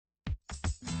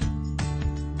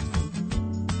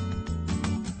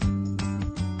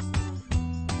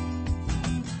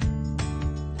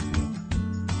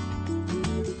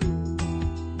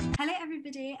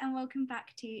welcome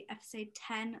back to episode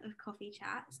 10 of Coffee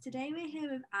Chats. Today we're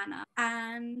here with Anna,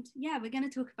 and we're going to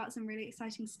talk about some really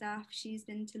exciting stuff. She's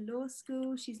been to law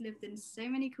school, she's lived in so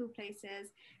many cool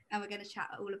places, and we're going to chat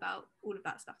all about all of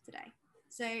that stuff today.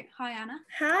 So, hi Anna.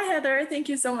 Hi Heather, thank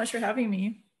you so much for having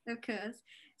me. Of course.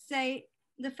 So,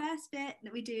 the first bit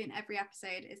that we do in every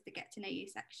episode is the get to know you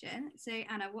section. So,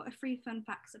 Anna, what are 3 fun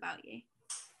facts about you?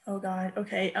 Oh God,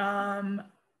 okay.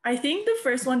 I think the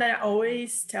first one that I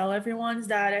always tell everyone is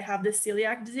that I have the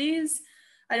celiac disease.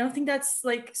 I don't think that's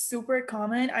like super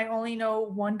common. I only know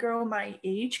one girl my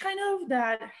age kind of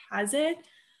that has it.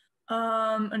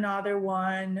 Another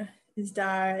one is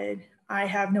that I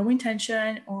have no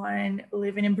intention on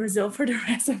living in Brazil for the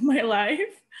rest of my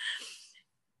life.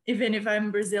 Even if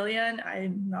I'm Brazilian,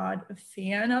 I'm not a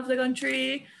fan of the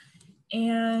country.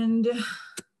 And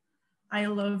I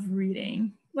love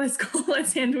reading.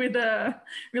 Let's end with a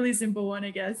really simple one,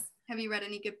 I guess. Have you read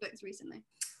any good books recently?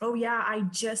 Oh yeah, I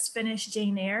just finished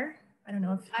Jane Eyre. I don't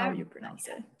know how you pronounce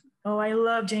it. Oh, I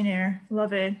love Jane Eyre.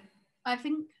 Love it. I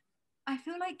feel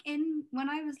like when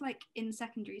I was like in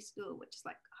secondary school, which is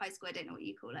like high school, I don't know what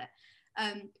you call it.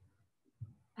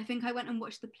 I think I went and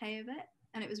watched the play of it,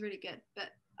 and it was really good.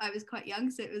 But I was quite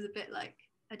young, so it was a bit like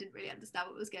I didn't really understand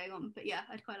what was going on. But yeah,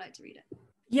 I'd quite like to read it.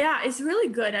 Yeah, it's really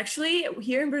good. Actually,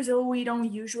 here in Brazil, we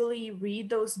don't usually read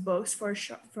those books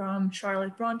from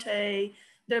Charlotte Bronte,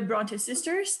 the Bronte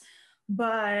sisters,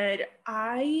 but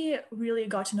I really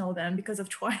got to know them because of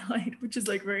Twilight, which is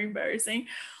like very embarrassing.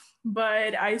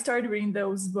 But I started reading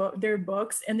their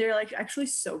books, and they're like actually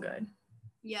so good.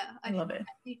 Yeah, I love it.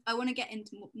 I want to get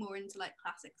more into like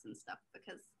classics and stuff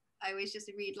because I always just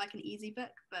read like an easy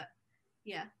book, but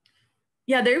yeah.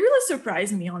 Yeah, they really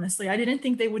surprised me, honestly. I didn't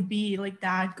think they would be like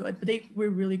that good, but they were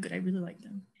really good. I really liked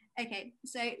them. Okay,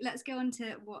 so let's go on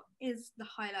to what is the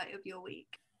highlight of your week.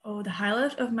 Oh, the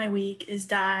highlight of my week is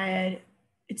that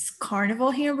it's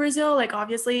carnival here in Brazil. Like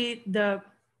obviously the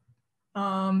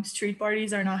street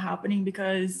parties are not happening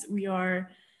because we are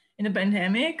in a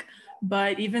pandemic,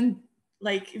 but even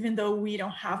though we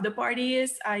don't have the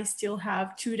parties, I still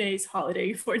have 2 days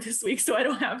holiday for this week, so I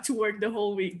don't have to work the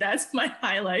whole week. That's my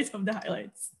highlight of the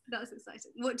highlights. That's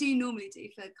exciting. What do you normally do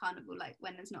for carnival, like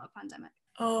when there's not a pandemic?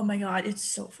 Oh my God, it's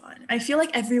so fun. I feel like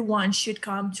everyone should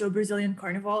come to a Brazilian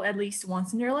carnival at least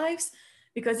once in their lives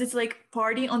because it's like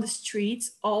party on the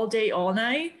streets all day, all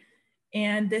night.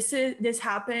 And this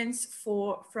happens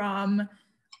from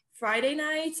Friday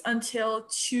nights until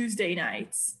Tuesday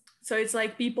nights. So it's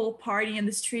like people partying in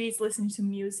the streets, listening to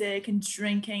music and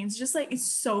drinking. It's just like,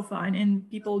 it's so fun. And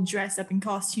people dress up in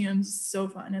costumes. It's so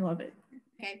fun. I love it.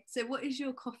 Okay, so what is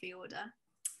your coffee order?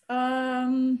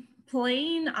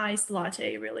 Plain iced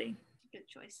latte, really. Good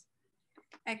choice.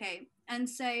 Okay, and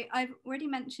so I've already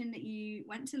mentioned that you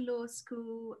went to law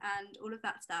school and all of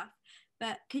that stuff,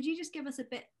 but could you just give us a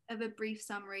bit of a brief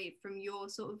summary from your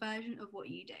sort of version of what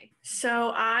you do?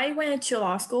 So I went to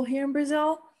law school here in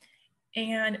Brazil,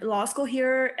 and law school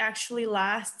here actually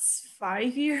lasts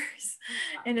 5 years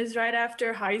and is right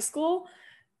after high school.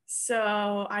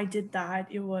 So I did that.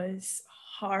 It was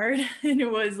hard and it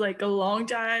was like a long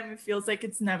time. It feels like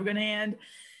it's never gonna end.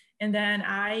 And then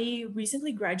I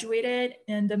recently graduated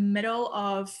in the middle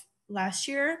of last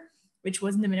year, which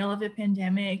was in the middle of the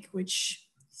pandemic, which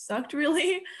sucked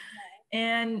really.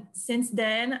 And since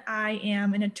then, I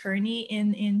am an attorney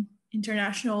in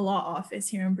international law office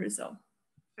here in Brazil.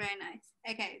 Very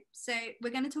nice. Okay, so we're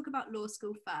going to talk about law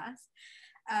school first.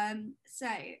 So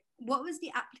what was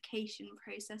the application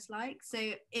process like?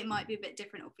 So it might be a bit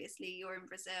different, obviously. You're in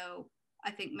Brazil.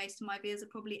 I think most of my viewers are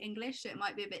probably English, so it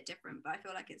might be a bit different, but I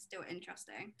feel like it's still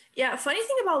interesting. Yeah, funny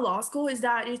thing about law school is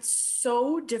that it's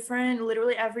so different,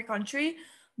 literally every country.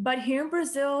 But here in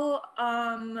Brazil,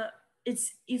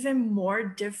 it's even more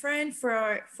different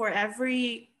for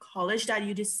every college that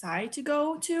you decide to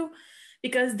go to,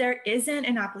 because there isn't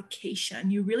an application.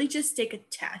 You really just take a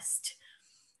test.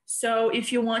 So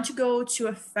if you want to go to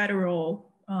a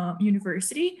federal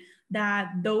university,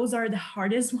 those are the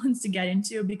hardest ones to get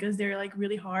into because they're like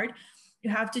really hard.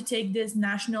 You have to take this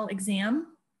national exam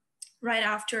right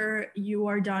after you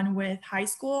are done with high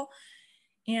school.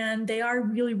 And they are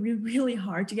really, really, really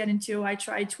hard to get into. I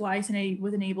tried twice and I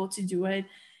wasn't able to do it.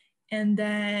 And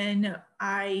then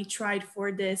I tried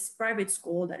for this private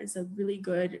school that is a really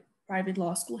good private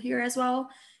law school here as well.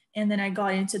 And then I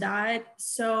got into that.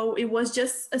 So it was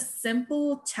just a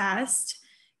simple test.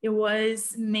 It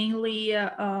was mainly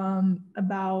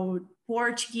about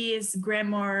Portuguese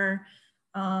grammar,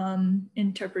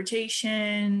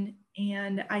 interpretation,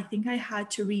 and I think I had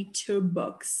to read 2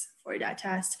 books for that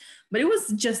test. But it was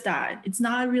just that. It's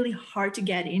not really hard to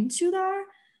get into there,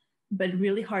 but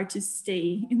really hard to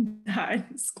stay in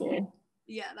that school.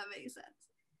 Yeah, that makes sense.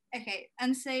 Okay,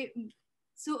 and so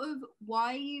sort of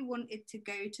why you wanted to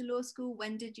go to law school,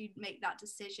 when did you make that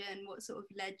decision? What sort of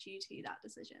led you to that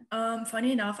decision?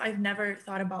 Funny enough, I've never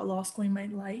thought about law school in my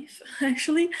life,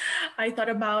 actually. I thought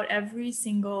about every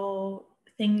single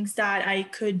things that I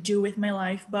could do with my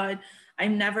life, but I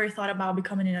never thought about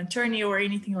becoming an attorney or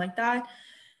anything like that.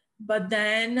 But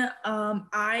then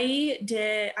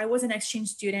I was an exchange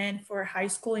student for high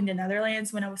school in the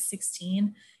Netherlands when I was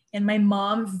 16. And my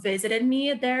mom visited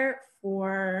me there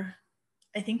for,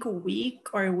 I think, a week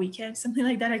or a weekend, something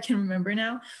like that. I can't remember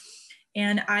now.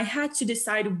 And I had to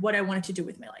decide what I wanted to do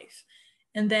with my life.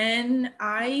 And then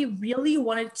I really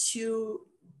wanted to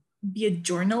be a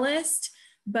journalist,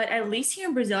 but at least here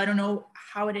in Brazil, I don't know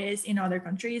how it is in other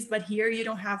countries, but here you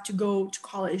don't have to go to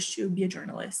college to be a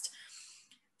journalist.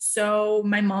 So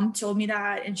my mom told me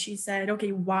that, and she said,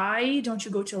 okay, why don't you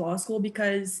go to law school?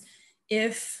 Because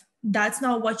if that's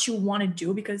not what you want to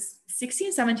do, because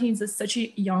 16, 17 is such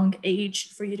a young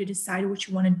age for you to decide what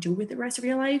you want to do with the rest of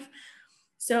your life.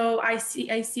 So I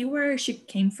see where she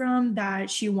came from, that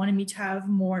she wanted me to have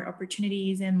more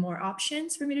opportunities and more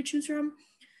options for me to choose from.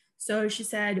 So she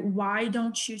said, why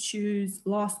don't you choose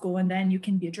law school, and then you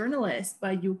can be a journalist,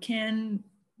 but you can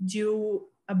do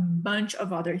a bunch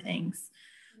of other things.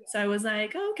 So I was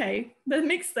like, oh, okay, that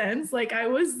makes sense. Like, I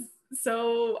was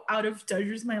so out of touch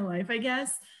with my life, I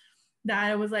guess, that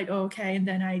I was like, oh, okay. And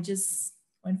then I just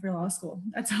went for law school.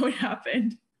 That's how it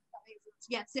happened.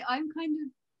 Yeah, so I'm kind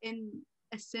of in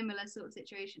a similar sort of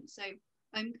situation. So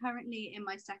I'm currently in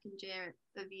my second year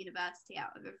of university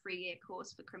out of a 3-year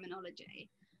course for criminology,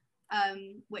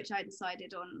 which I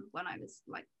decided on when I was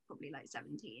like probably like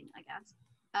 17, I guess.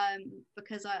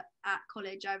 Because at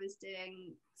college I was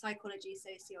doing psychology,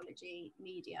 sociology,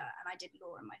 media, and I did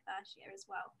law in my first year as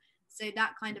well. So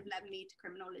that kind of led me to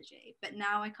criminology. But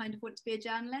now I kind of want to be a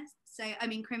journalist. So, I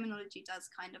mean, criminology does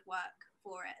kind of work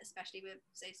for it, especially with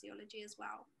sociology as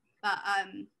well. But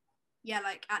yeah,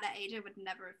 like at that age, I would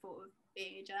never have thought of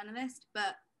being a journalist.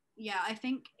 But yeah, I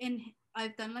think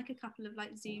I've done like a couple of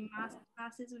like Zoom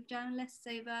classes with journalists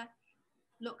over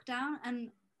lockdown,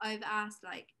 and I've asked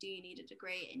like, do you need a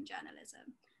degree in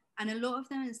journalism? And a lot of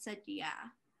them have said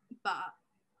yeah, but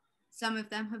some of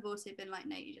them have also been like,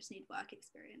 no, you just need work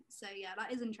experience. So yeah,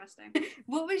 that is interesting.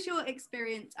 What was your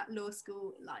experience at law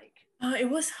school like? It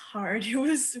was hard. It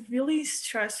was really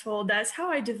stressful. That's how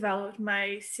I developed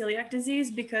my celiac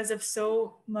disease, because of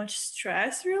so much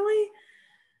stress, really.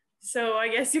 So I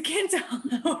guess you can't tell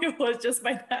how it was just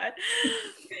by that.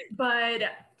 But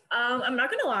I'm not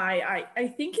gonna lie, I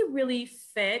think it really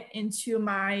fit into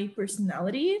my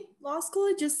personality. Law school,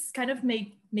 it just kind of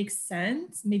made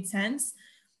sense.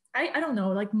 I don't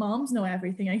know, like moms know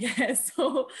everything, I guess.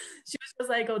 So she was just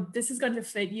like, oh, this is going to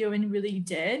fit you, and really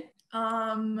did.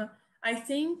 I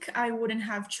think I wouldn't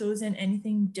have chosen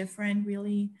anything different,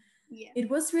 really. Yeah. It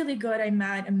was really good. I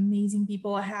met amazing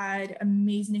people. I had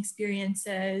amazing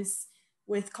experiences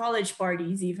with college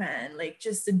parties, even like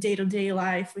just the day-to-day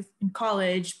life in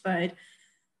college. But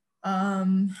I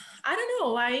don't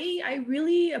know. I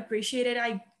really appreciate it.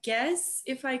 I guess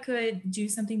if I could do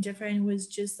something different, it was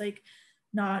just like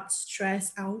not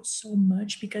stress out so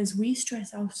much, because we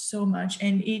stress out so much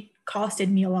and it costed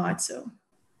me a lot. So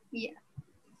yeah,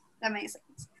 that makes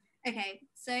sense. Okay,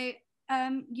 so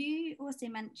you also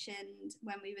mentioned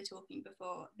when we were talking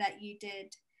before that you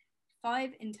did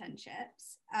 5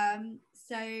 internships.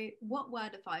 So what were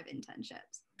the 5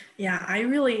 internships? Yeah, I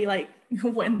really like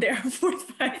went there for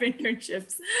 5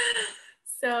 internships.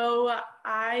 So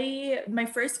my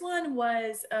first one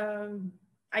was,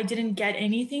 I didn't get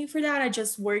anything for that. I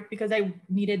just worked because I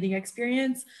needed the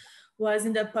experience, was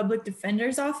in the public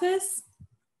defender's office.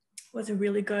 It was a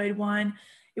really good one.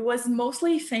 It was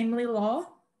mostly family law,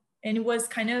 and it was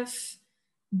kind of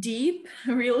deep,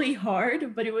 really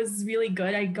hard, but it was really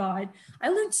good. I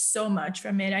learned so much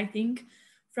from it. I think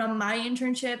from my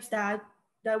internships, that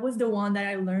was the one that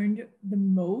I learned the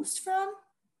most from.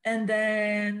 And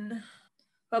then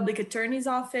public attorney's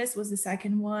office was the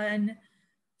second one.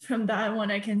 From that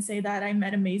one, I can say that I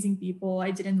met amazing people.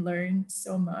 I didn't learn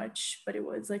so much, but it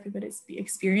was like a good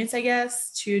experience, I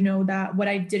guess, to know that what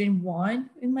I didn't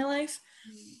want in my life.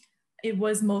 It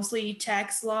was mostly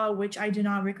tax law, which I do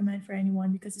not recommend for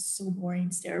anyone because it's so boring.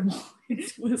 It's terrible.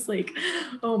 It was like,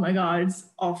 oh my God, it's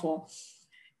awful.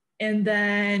 And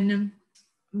then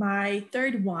my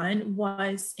third one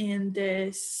was in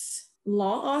this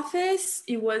law office.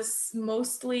 It was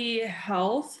mostly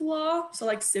health law, so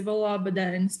like civil law, but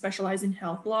then specialized in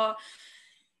health law.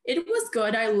 It was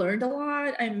good. I learned a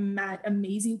lot. I met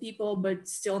amazing people, but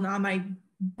still not my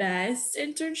best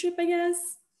internship, I guess.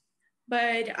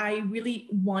 But I really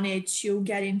wanted to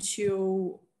get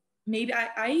into, maybe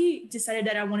I decided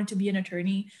that I wanted to be an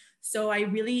attorney. So I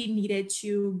really needed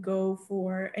to go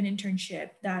for an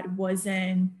internship that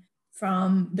wasn't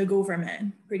from the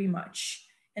government, pretty much.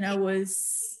 And I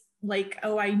was like,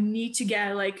 oh, I need to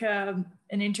get like an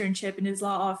internship in his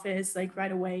law office like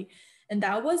right away. And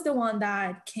that was the one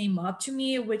that came up to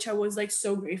me, which I was like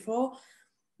so grateful,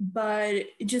 but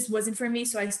it just wasn't for me.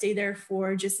 So I stayed there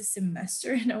for just a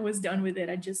semester and I was done with it.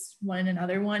 I just wanted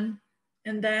another one.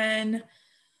 And then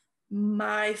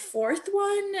my fourth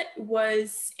one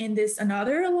was in this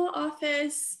another law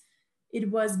office. It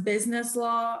was business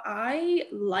law. I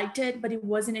liked it, but it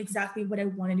wasn't exactly what I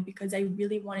wanted because I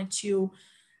really wanted to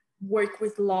work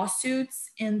with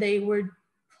lawsuits, and they were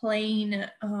plain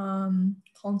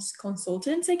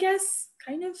consultants, I guess,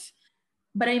 kind of.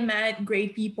 But I met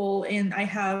great people and I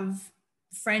have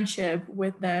friendship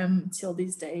with them till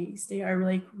these days. They are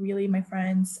like really my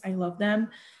friends. I love them.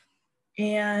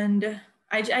 And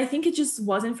I think it just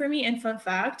wasn't for me. And fun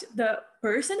fact, the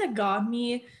person that got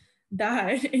me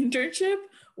that internship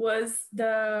was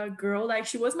the girl, like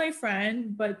she was my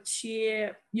friend, but she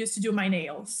used to do my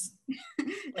nails.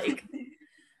 Like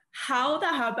how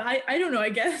that happened, I don't know. I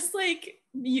guess like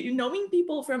knowing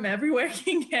people from everywhere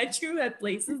can get you at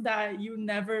places that you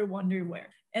never wonder where.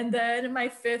 And then my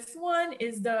fifth one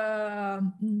is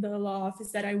the law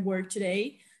office that I work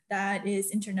today. That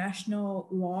is international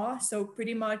law. So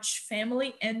pretty much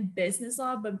family and business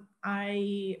law, but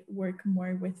I work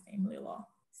more with family law.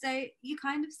 So you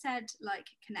kind of said like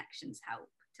connections help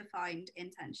to find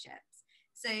internships.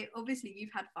 So obviously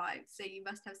you've had 5, so you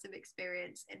must have some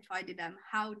experience in finding them.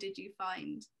 How did you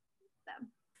find them?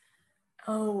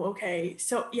 Oh, okay.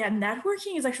 So yeah,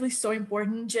 networking is actually so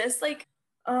important. Just like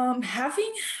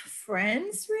having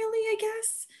friends, really, I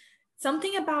guess.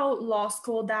 Something about law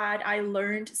school that I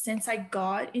learned since I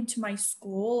got into my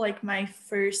school, like my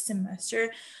first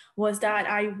semester, was that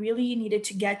I really needed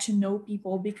to get to know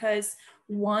people, because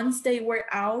once they were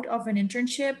out of an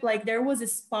internship, like there was a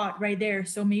spot right there.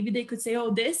 So maybe they could say, oh,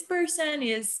 this person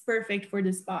is perfect for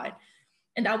this spot.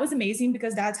 And that was amazing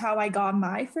because that's how I got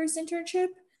my first internship.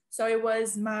 So it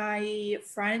was my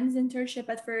friend's internship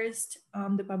at first,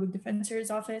 the public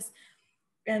defender's office.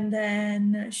 And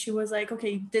then she was like,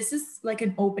 okay, this is like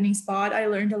an opening spot. I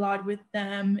learned a lot with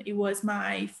them. It was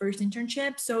my first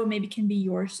internship, so maybe it can be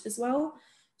yours as well.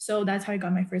 So that's how I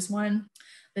got my first one.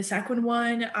 The second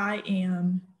one, I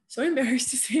am so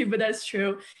embarrassed to say, but that's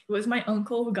true. It was my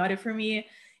uncle who got it for me.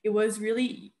 It was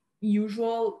really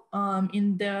usual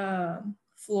in the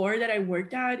floor that I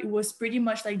worked at. It was pretty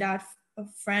much like that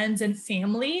of friends and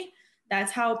family.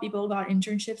 That's how people got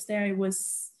internships there. It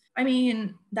was, I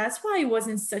mean, that's why it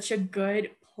wasn't such a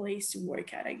good place to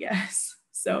work at, I guess.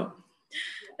 So,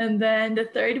 and then the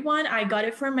third one, I got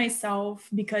it for myself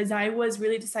because I was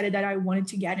really decided that I wanted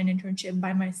to get an internship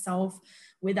by myself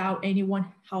without anyone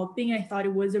helping. I thought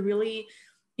it was a really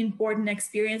important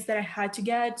experience that I had to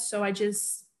get. So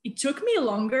it took me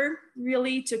longer,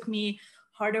 really it took me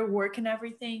harder work and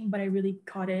everything, but I really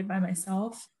got it by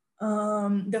myself.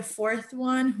 The fourth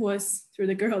one was through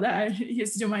the girl that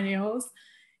used to do my nails.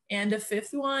 And the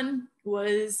fifth one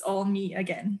was all me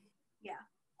again. Yeah,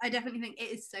 I definitely think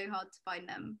it is so hard to find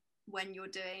them when you're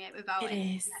doing it without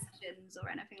any connections or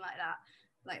anything like that.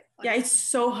 Like, yeah, it's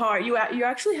so hard. You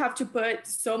actually have to put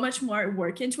so much more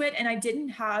work into it, and I didn't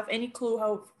have any clue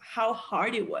how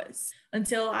hard it was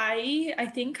until I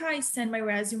think I sent my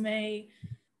resume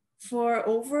for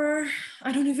over,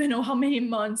 I don't even know how many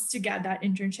months to get that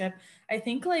internship. I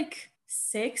think like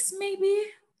 6 maybe.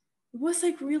 It was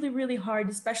like really, really hard,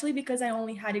 especially because I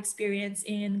only had experience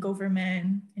in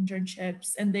government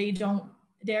internships, and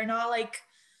they're not like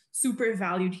super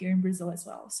valued here in Brazil as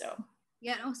well. So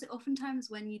yeah, and also oftentimes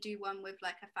when you do one with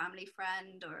like a family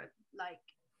friend or like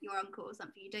your uncle or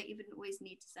something, you don't even always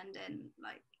need to send in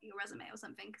like your resume or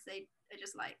something, because they are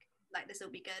just like this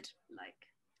will be good. Like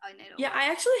I know. Yeah,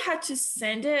 I actually had to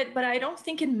send it, but I don't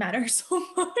think it matters so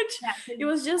much. Yeah, it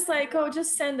was just like, oh,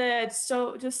 just send it,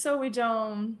 so just so we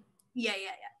don't. Yeah.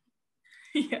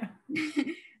 Yeah.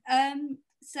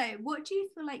 So what do you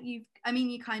feel like I mean,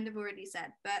 you kind of already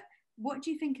said, but what do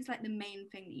you think is like the main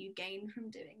thing that you gain from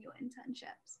doing your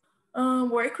internships?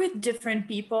 Work with different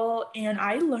people, and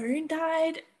I learned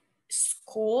that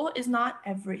school is not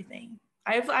everything.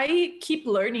 I keep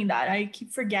learning that. I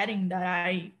keep forgetting that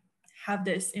I have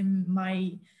this in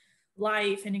my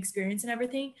life and experience and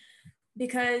everything.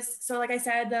 Because, so like I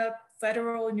said, the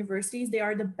federal universities, they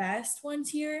are the best ones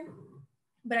here.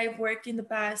 But I've worked in the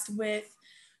past with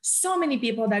so many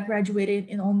people that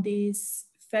graduated on these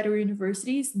federal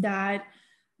universities that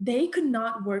they could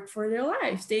not work for their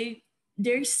lives. They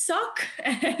suck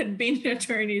at being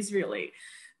attorneys, really.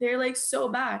 They're like so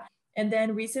bad. And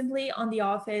then recently on The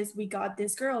Office, we got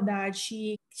this girl that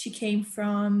she came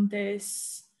from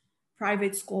this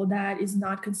private school that is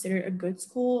not considered a good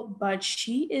school, but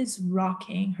she is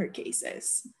rocking her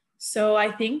cases. So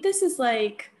I think this is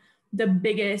like the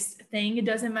biggest thing. It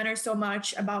doesn't matter so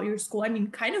much about your school. I mean,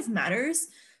 kind of matters,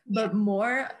 but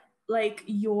more like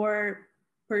your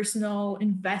personal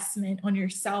investment on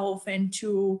yourself and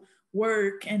to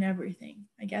work and everything.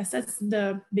 I guess that's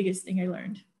the biggest thing I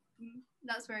learned.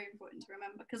 That's very important to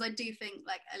remember, because I do think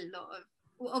like a lot of,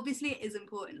 well, obviously it is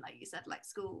important, like you said, like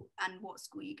school and what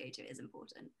school you go to is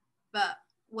important, but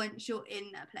once you're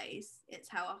in a place, it's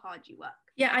how hard you work.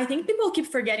 Yeah, I think people keep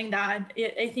forgetting that.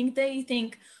 I think they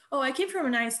think, oh, I came from a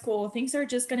nice school, things are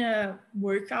just gonna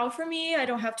work out for me, I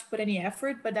don't have to put any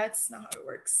effort, but that's not how it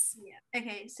works. Yeah.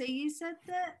 Okay, so you said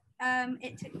that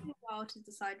it took you a while to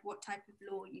decide what type of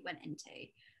law you went into,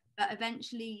 but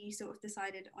eventually you sort of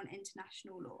decided on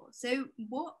international law. So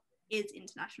what is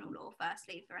international law,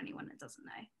 firstly, for anyone that doesn't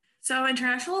know? So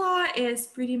international law is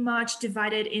pretty much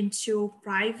divided into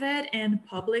private and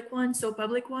public one. So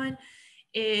public one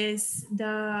is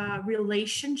the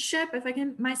relationship, if I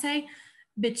can might say,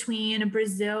 between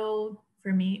Brazil,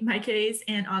 for me, my case,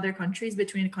 and other countries,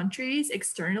 between countries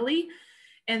externally.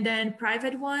 And then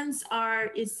private ones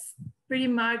is pretty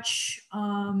much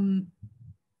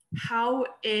how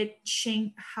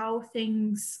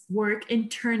things work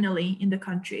internally in the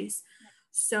countries.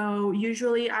 So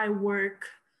usually I work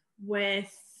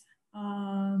with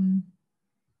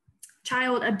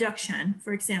child abduction,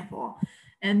 for example.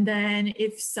 And then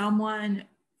if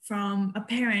a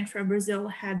parent from Brazil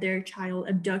had their child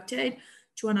abducted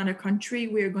to another country,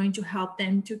 we are going to help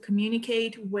them to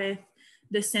communicate with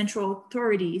the central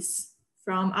authorities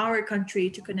from our country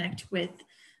to connect with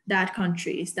that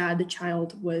countries that the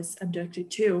child was abducted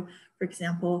to, for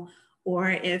example. Or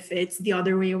if it's the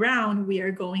other way around, we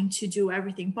are going to do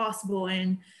everything possible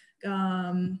and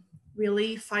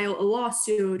really file a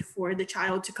lawsuit for the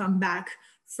child to come back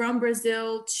from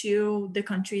Brazil to the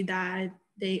country that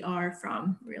they are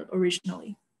from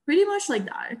originally. Pretty much like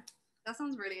that. That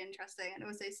sounds really interesting, and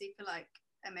also super like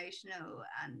emotional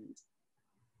and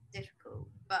difficult,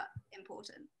 but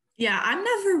important. Yeah, I'm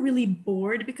never really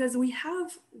bored because we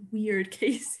have weird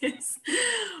cases.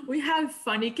 We have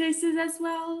funny cases as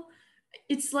well.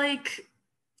 It's like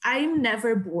I'm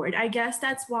never bored. I guess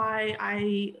that's why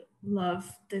I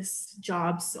love this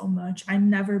job so much. I'm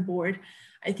never bored.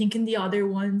 I think in the other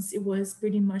ones, it was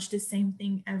pretty much the same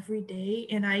thing every day,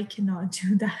 and I cannot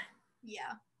do that.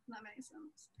 Yeah, that makes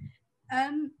sense.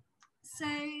 So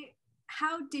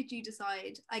how did you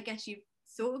decide? I guess you've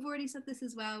sort of already said this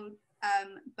as well,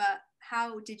 but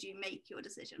how did you make your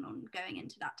decision on going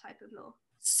into that type of law?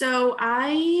 So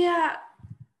I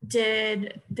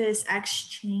did this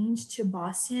exchange to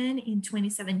Boston in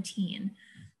 2017.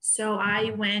 So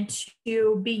I went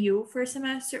to BU for a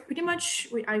semester. Pretty much,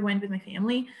 I went with my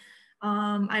family.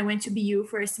 I went to BU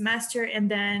for a semester, and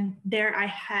then there I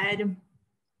had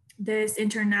this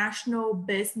international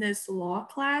business law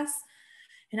class.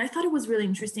 And I thought it was really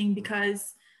interesting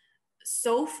because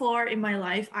so far in my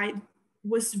life, I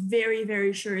was very,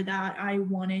 very sure that I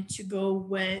wanted to go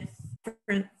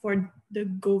for the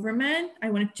government. I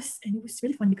wanted to, and it was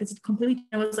really fun because it completely,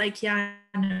 I was like, yeah,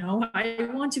 no, I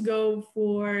want to go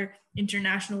for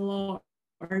international law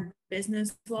or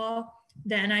business law.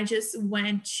 Then I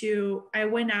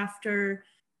went after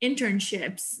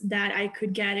internships that I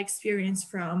could get experience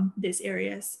from these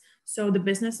areas. So the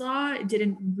business law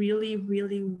didn't really,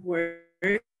 really work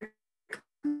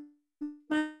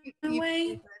my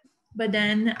way. But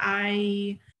then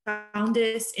I found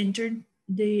this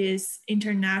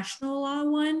international law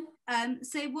one.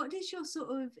 So what does your sort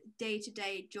of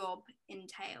day-to-day job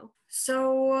entail?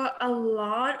 So a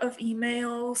lot of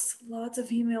emails, lots of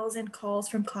emails and calls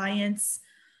from clients,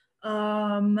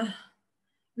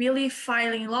 really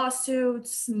filing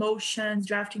lawsuits,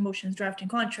 drafting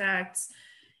contracts,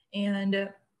 and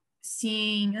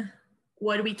seeing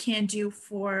what we can do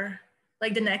for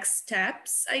like the next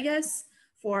steps, I guess,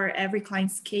 for every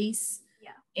client's case.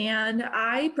 Yeah. And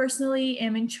I personally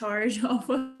am in charge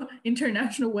of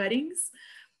international weddings.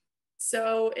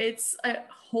 So it's a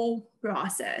whole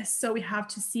process. So we have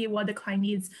to see what the client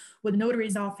needs, what the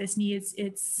notary's office needs.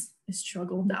 It's a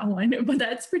struggle, that one, but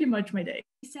that's pretty much my day.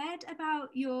 You said about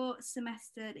your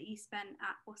semester that you spent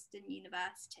at Boston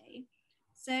University.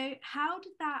 So how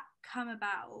did that come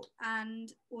about?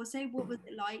 And also, what was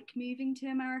it like moving to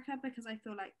America? Because I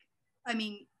feel like, I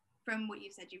mean, from what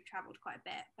you've said, you've traveled quite a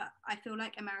bit, but I feel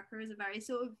like America is a very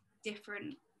sort of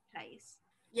different place.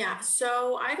 Yeah,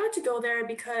 so I got to go there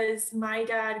because my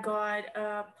dad got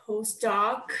a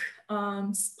postdoc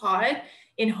spot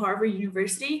in Harvard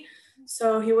University.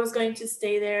 So he was going to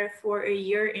stay there for a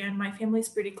year, and my family's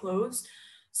pretty close.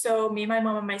 So me, my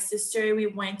mom, and my sister, we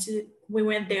went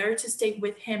there to stay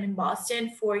with him in Boston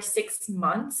for 6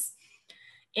 months.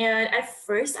 And at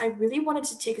first, I really wanted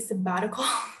to take a sabbatical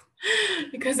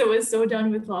because I was so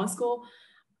done with law school.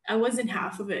 I wasn't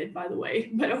half of it, by the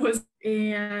way, but I was,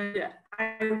 and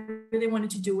I really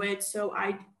wanted to do it. So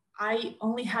I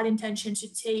only had intention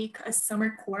to take a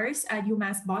summer course at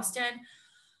UMass Boston.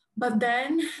 But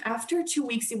then after 2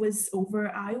 weeks, it was over.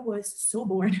 I was so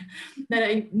bored that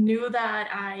I knew that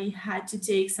I had to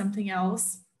take something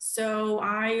else. So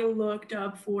I looked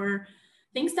up for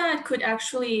things that could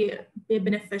actually be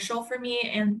beneficial for me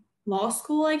in law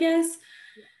school, I guess.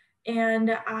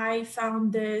 And I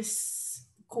found this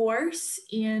course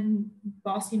in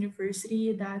Boston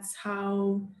University. That's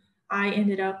how I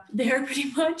ended up there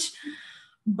pretty much.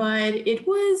 But it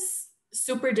was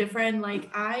super different. Like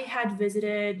I had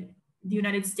visited the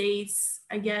United States,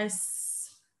 I guess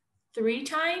 3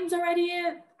 times already.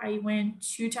 I went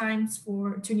 2 times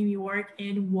to New York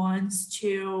and once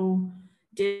to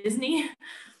Disney.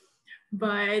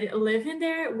 But living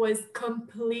there was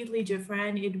completely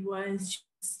different. It was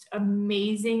just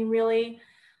amazing, really.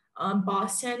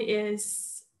 Boston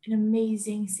is an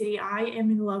amazing city. I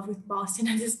am in love with Boston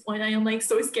at this point. I am like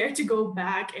so scared to go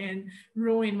back and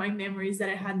ruin my memories that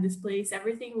I had in this place.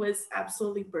 Everything was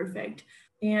absolutely perfect.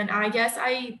 And I guess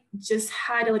I just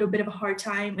had a little bit of a hard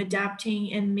time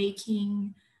adapting and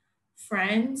making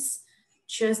friends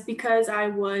just because I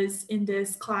was in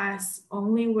this class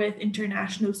only with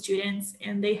international students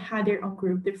and they had their own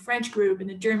group, the French group and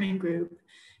the German group,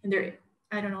 and they're,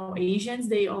 I don't know, Asians.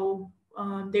 They all,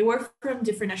 they were from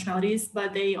different nationalities,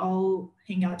 but they all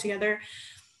hang out together.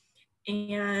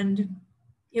 And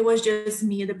it was just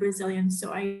me, the Brazilian.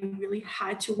 So I really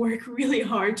had to work really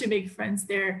hard to make friends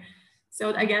there.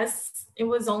 So I guess it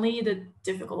was only the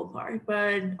difficult part,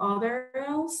 but other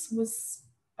else was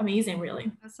amazing, really.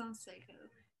 That sounds so cool.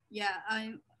 Yeah,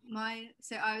 I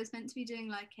was meant to be doing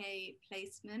like a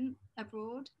placement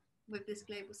abroad with this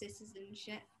global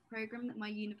citizenship program that my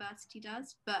university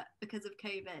does, but because of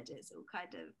COVID, it's all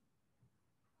kind of,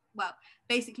 well,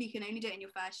 basically you can only do it in your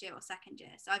first year or second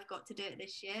year. So I've got to do it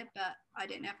this year, but I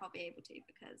don't know if I'll be able to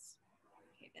because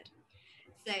COVID.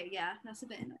 So yeah, that's a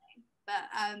bit annoying. But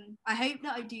I hope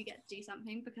that I do get to do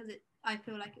something because I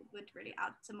feel like it would really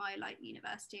add to my like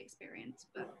university experience,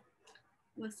 but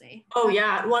we'll see. Oh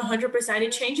yeah, 100%.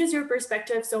 It changes your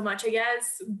perspective so much, I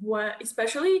guess.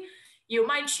 Especially you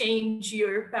might change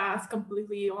your path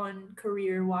completely on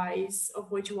career wise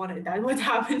of what you wanted. That would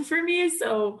happen for me.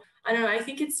 So I don't know. I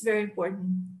think it's very important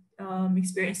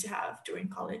experience to have during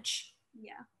college.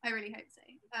 Yeah, I really hope so.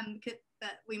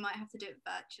 But we might have to do it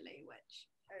virtually, which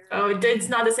it's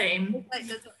not the same. like,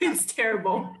 it's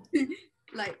terrible.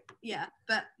 Like yeah,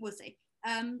 but we'll see.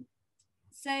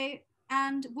 So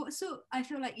and what sort? I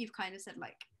feel like you've kind of said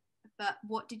like, but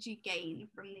what did you gain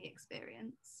from the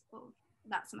experience of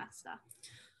that semester?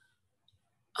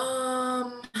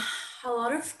 A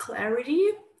lot of clarity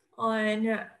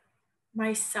on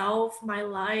myself, my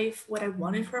life, what I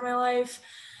wanted for my life.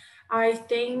 I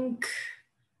think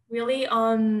really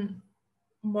on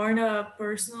more on a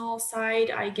personal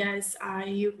side, I guess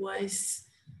I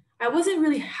wasn't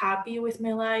really happy with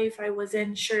my life. I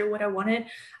wasn't sure what I wanted.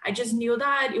 I just knew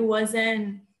that it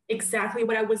wasn't exactly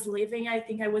what I was living. I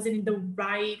think I wasn't in the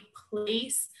right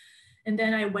place. And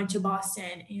then I went to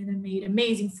Boston and I made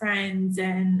amazing friends.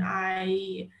 And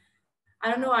I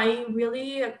don't know, I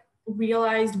really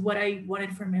realized what I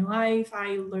wanted for my life.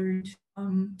 I learned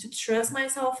to trust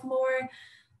myself more,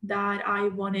 that I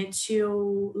wanted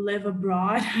to live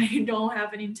abroad. I don't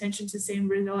have an intention to stay in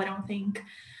Brazil. I don't think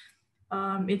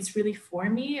it's really for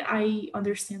me. I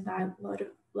understand that a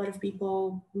lot of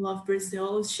people love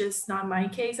Brazil. It's just not my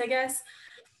case, I guess.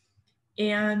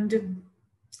 And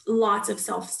lots of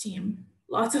self-esteem,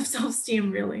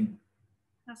 really.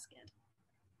 That's good.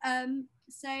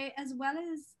 So as well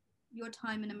as your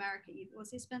time in America, you've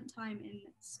also spent time in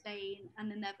Spain and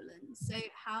the Netherlands. So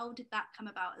how did that come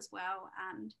about as well?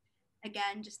 And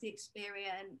again, just the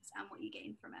experience and what you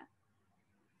gained from it.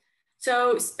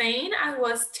 So Spain, I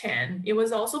was 10. It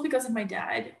was also because of my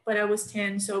dad, but I was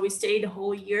 10. So we stayed the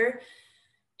whole year.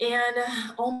 And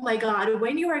oh my God,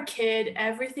 when you're a kid,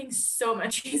 everything's so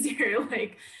much easier.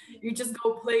 Like you just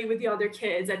go play with the other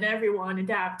kids and everyone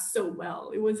adapts so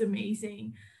well. It was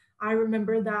amazing. I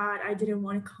remember that I didn't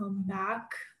want to come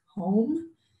back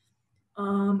home.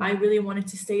 I really wanted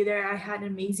to stay there. I had an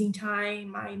amazing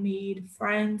time. I made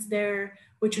friends there,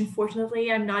 which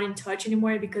unfortunately I'm not in touch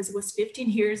anymore because it was 15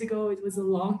 years ago. It was a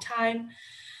long time.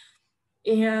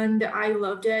 And I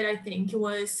loved it. I think it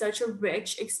was such a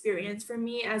rich experience for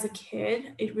me as a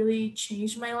kid. It really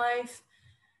changed my life.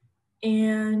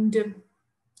 And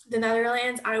the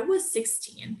Netherlands, I was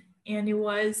 16 and it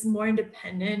was more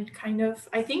independent kind of.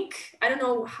 I think, I don't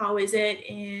know how is it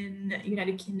in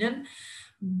United Kingdom,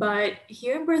 but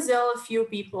here in Brazil, a few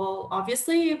people,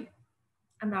 obviously,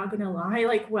 I'm not gonna lie,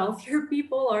 like wealthier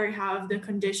people or have the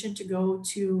condition to go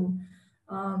to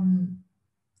um,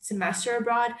 semester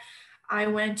abroad. I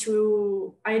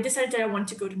decided that I want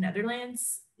to go to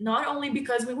Netherlands, not only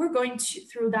because we were going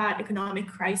through that economic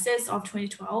crisis of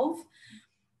 2012,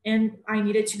 and I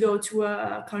needed to go to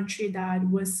a country that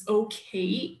was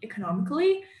okay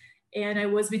economically. And I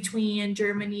was between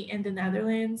Germany and the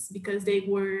Netherlands because they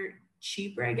were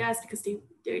cheaper, I guess, because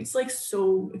it's like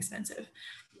so expensive.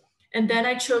 And then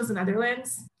I chose the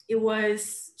Netherlands. It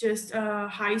was just a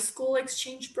high school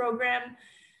exchange program.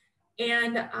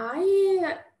 And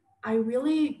I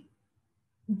really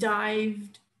I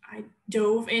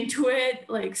dove into it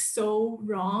like so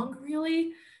wrong,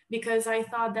 really, because I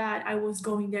thought that I was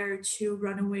going there to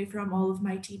run away from all of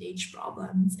my teenage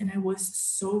problems. And I was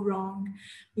so wrong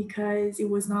because it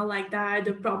was not like that.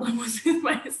 The problem was with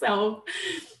myself.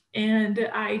 And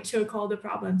I took all the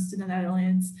problems to the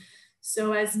Netherlands.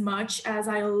 So, as much as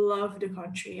I love the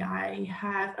country, I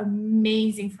have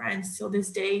amazing friends till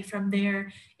this day from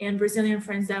there and Brazilian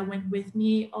friends that went with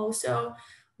me also.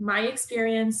 My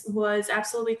experience was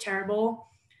absolutely terrible.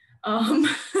 Um,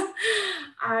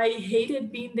 I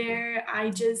hated being there.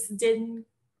 I just didn't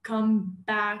come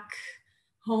back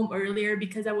home earlier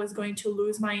because I was going to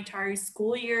lose my entire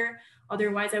school year.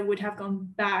 Otherwise, I would have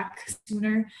gone back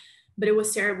sooner. But it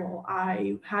was terrible.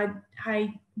 I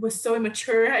was so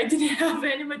immature. I didn't have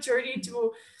any maturity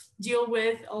to deal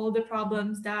with all the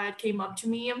problems that came up to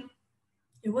me.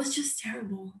 It was just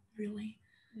terrible, really.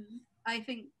 I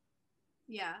think,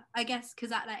 yeah, I guess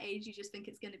because at that age you just think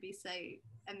it's going to be so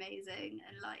amazing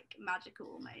and like magical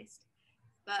almost.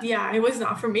 But yeah, it was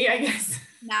not for me, I guess.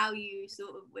 Now you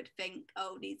sort of would think,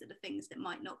 oh, these are the things that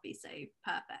might not be so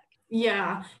perfect.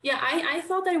 Yeah, I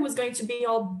thought that it was going to be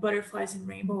all butterflies and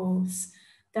rainbows,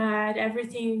 that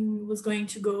everything was going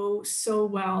to go so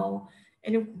well,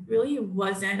 and it really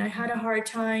wasn't. I had a hard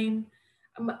time.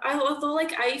 Although,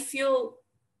 like, I feel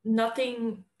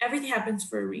everything happens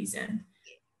for a reason.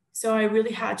 So I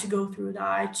really had to go through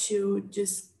that to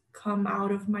just come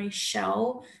out of my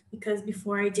shell because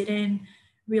before I didn't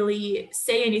really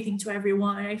say anything to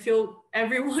everyone. I feel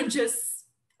everyone just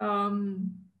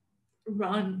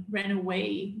ran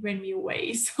me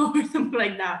away, so something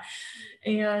like that.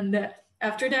 And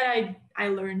after that, I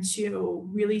learned to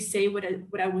really say what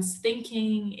I was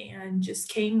thinking and just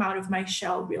came out of my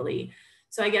shell really.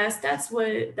 So I guess that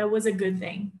was a good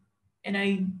thing, and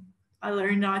I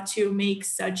learned not to make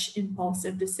such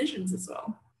impulsive decisions as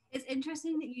well. It's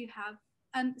interesting that you have.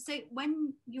 So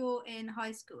when you're in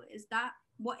high school, is that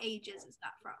what ages is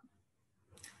that from?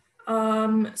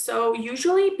 So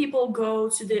usually people go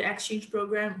to the exchange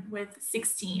program with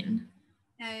 16.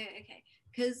 Oh, okay.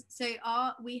 Because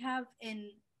we have in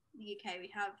the UK,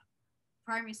 we have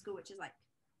primary school, which is like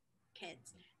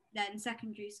kids, then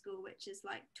secondary school, which is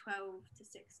like 12 to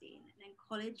 16, and then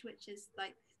college, which is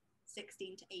like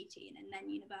 16 to 18, and then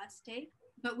university.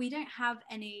 But we don't have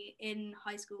any in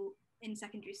high school, in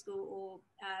secondary school, or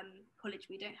college.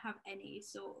 We don't have any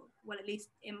sort of, well, at least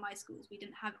in my schools, we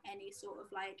didn't have any sort of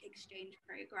like exchange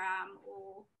program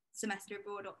or semester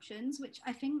abroad options, which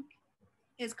I think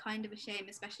is kind of a shame,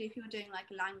 especially if you're doing like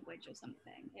language or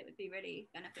something. It would be really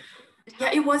beneficial.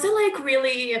 Yeah, it wasn't like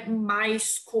really my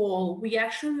school. We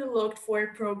actually looked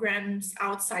for programs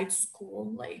outside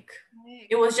school. Like,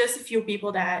 it was just a few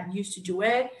people that used to do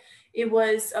it. It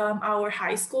was our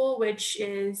high school, which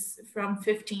is from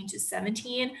 15 to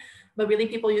 17, but really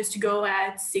people used to go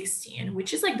at 16,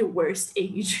 which is like the worst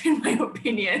age in my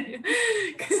opinion,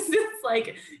 because it's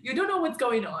like you don't know what's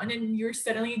going on and you're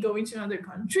suddenly going to another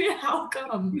country. How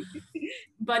come?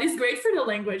 But it's great for the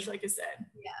language, like I said.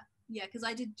 Yeah, because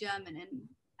I did German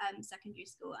in secondary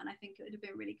school, and I think it would have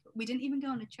been really cool. We didn't even go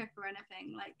on a trip or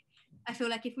anything. Like, I feel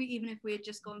like if we had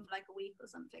just gone for like a week or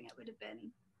something, it would have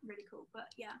been really cool.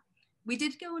 But yeah, we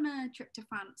did go on a trip to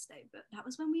France though, but that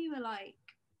was when we were like,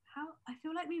 I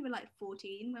feel like we were like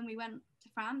 14 when we went to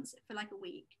France for like a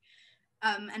week.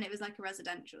 And it was like a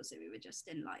residential, so we were just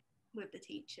in like with the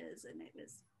teachers, and it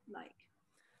was like,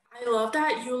 I love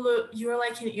that you're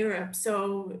like in Europe,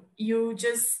 so you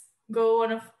just go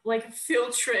on a like a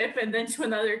field trip and then to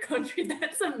another country.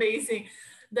 That's amazing.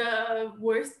 The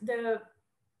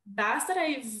best that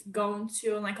I've gone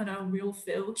to like on a real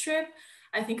field trip,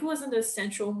 I think it was in the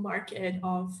central market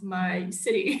of my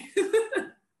city.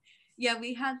 Yeah,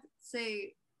 so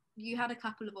you had a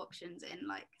couple of options in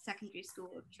like secondary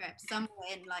school trips. Some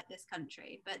were in like this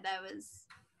country, but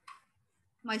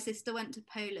my sister went to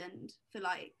Poland for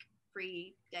like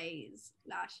 3 days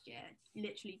last year,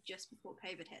 literally just before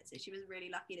COVID hit. So she was really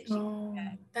lucky that she could go.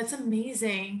 That's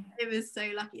amazing. It was so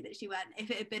lucky that she went.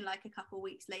 If it had been like a couple of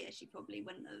weeks later, she probably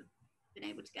wouldn't have been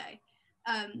able to go.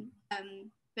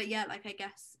 But yeah, like I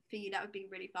guess for you that would be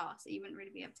really fast. So you wouldn't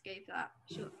really be able to go for that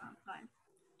short amount of time.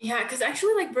 Yeah, because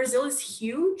actually like Brazil is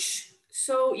huge.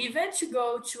 So even to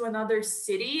go to another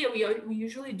city, we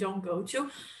usually don't go to.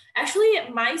 Actually,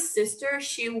 my sister,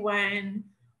 she went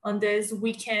on this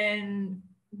weekend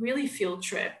really field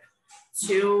trip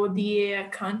to the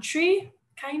country,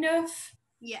 kind of.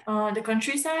 Yeah. The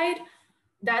countryside.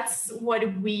 That's what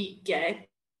we get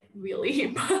really.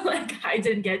 But like I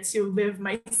didn't get to live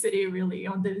my city really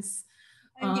on this.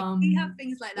 And we have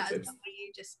things like that as well, where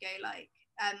you just go like,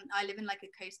 I live in like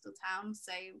a coastal town,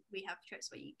 so we have trips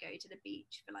where you go to the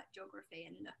beach for like geography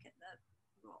and look at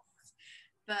the rocks.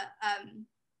 But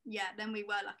yeah, then we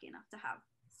were lucky enough to have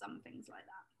some things like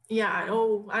that. Yeah,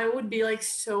 oh, I would be like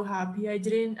so happy.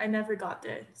 I never got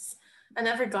this. I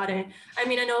never got it. I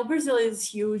mean, I know Brazil is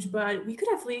huge, but we could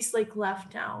have at least like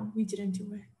left town. We didn't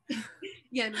do it.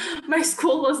 Yeah. My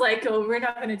school was like, oh, we're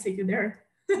not going to take you there.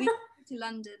 We went to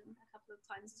London a couple of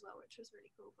times as well, which was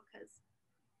really cool because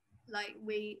like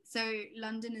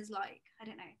London is like, I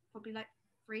don't know, probably like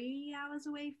 3 hours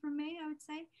away from me, I would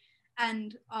say.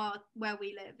 And where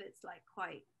we live, it's like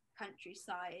quite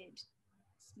countryside,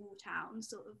 small town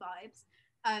sort of vibes.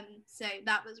 So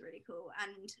that was really cool.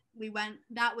 And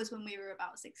that was when we were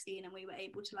about 16 and we were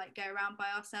able to like go around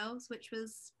by ourselves, which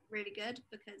was really good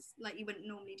because like you wouldn't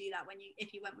normally do that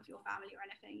if you went with your family or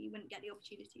anything. You wouldn't get the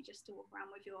opportunity just to walk around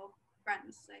with your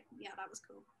friends. So yeah, that was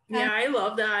cool. Yeah, I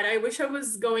love that. I wish I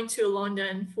was going to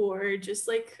London for just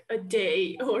like a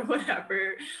day or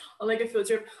whatever, or like a field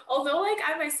trip. Although like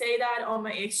I might say that on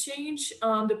my exchange,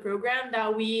 the program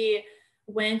that we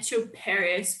went to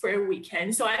Paris for a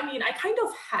weekend. So I mean, I kind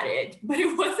of had it, but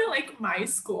it wasn't like my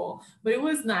school, but it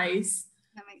was nice.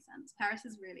 That makes sense. Paris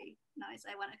is really nice.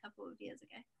 I went a couple of years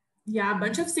ago. Yeah, a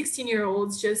bunch of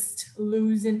 16-year-olds just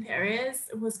lose in Paris.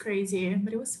 It was crazy,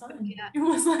 but it was fun. Yeah. It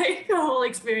was like a whole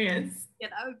experience. Yeah,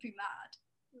 that would be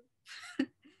mad.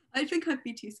 I think I'd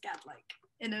be too scared, like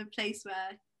in a place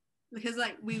where, because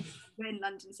like we were in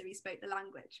London, so we spoke the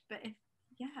language. But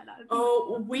that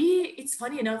would be it's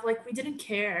funny enough, like we didn't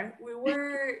care. We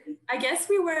were, I guess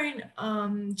we weren't,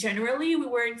 generally, we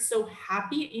weren't so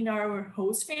happy in our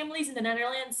host families in the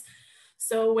Netherlands.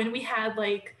 So when we had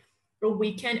like a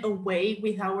weekend away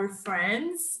with our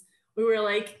friends, we were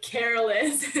like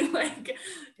careless and like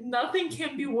nothing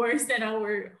can be worse than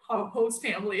our host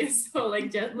families. So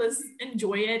like just let's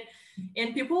enjoy it.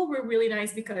 And people were really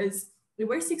nice because we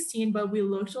were 16, but we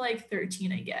looked like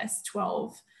 13, I guess,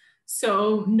 12.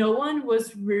 So no one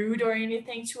was rude or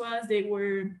anything to us. They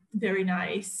were very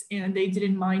nice and they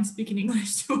didn't mind speaking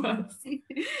English to us. Yeah,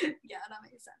 that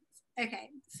makes sense.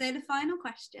 Okay, so the final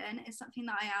question is something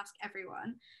that I ask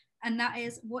everyone. And that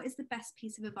is, what is the best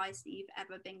piece of advice that you've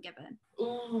ever been given?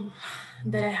 Oh,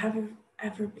 that I have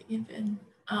ever been given.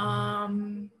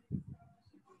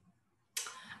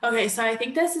 Okay, so I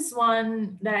think this is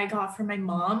one that I got from my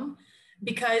mom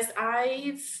because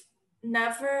I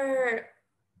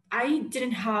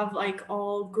didn't have like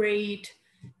all great,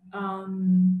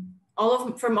 from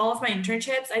all of my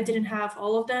internships, I didn't have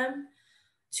all of them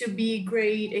to be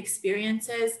great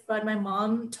experiences, but my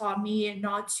mom taught me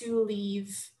not to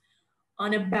leave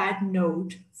on a bad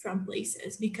note from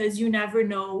places because you never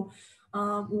know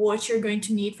what you're going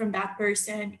to need from that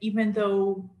person, even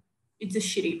though it's a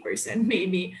shitty person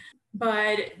maybe.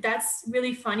 But that's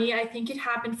really funny. I think it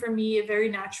happened for me very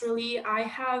naturally. I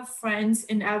have friends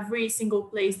in every single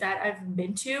place that I've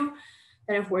been to,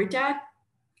 that I've worked at,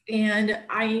 and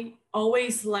I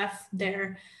always left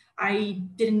there. I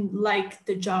didn't like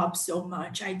the job so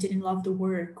much. I didn't love the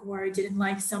work, or I didn't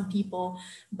like some people.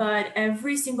 But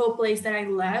every single place that I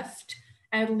left,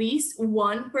 at least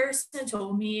one person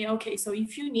told me, okay, so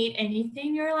if you need anything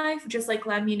in your life, just like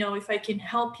let me know if I can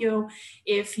help you.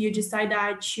 If you decide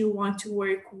that you want to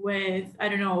work with, I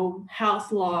don't know,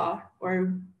 health law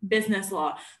or business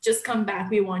law, just come back.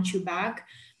 We want you back.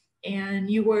 And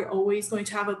you were always going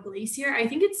to have a place here. I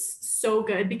think it's so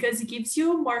good because it gives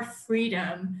you more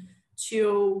freedom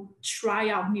to try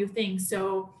out new things.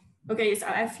 So okay, so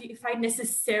if I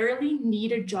necessarily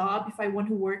need a job, if I want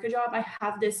to work a job, I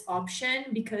have this option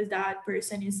because that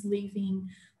person is leaving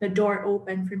the door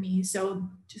open for me. So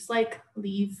just like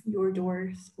leave your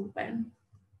doors open.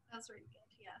 That's really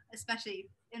good. Yeah, especially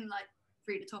in like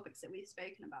through the topics that we've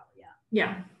spoken about. Yeah.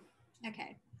 Yeah.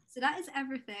 Okay. So that is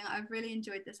everything. I've really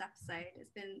enjoyed this episode.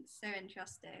 It's been so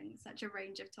interesting, such a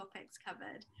range of topics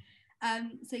covered.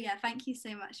 So yeah, thank you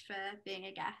so much for being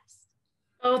a guest.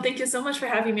 Oh, thank you so much for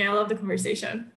having me. I love the conversation.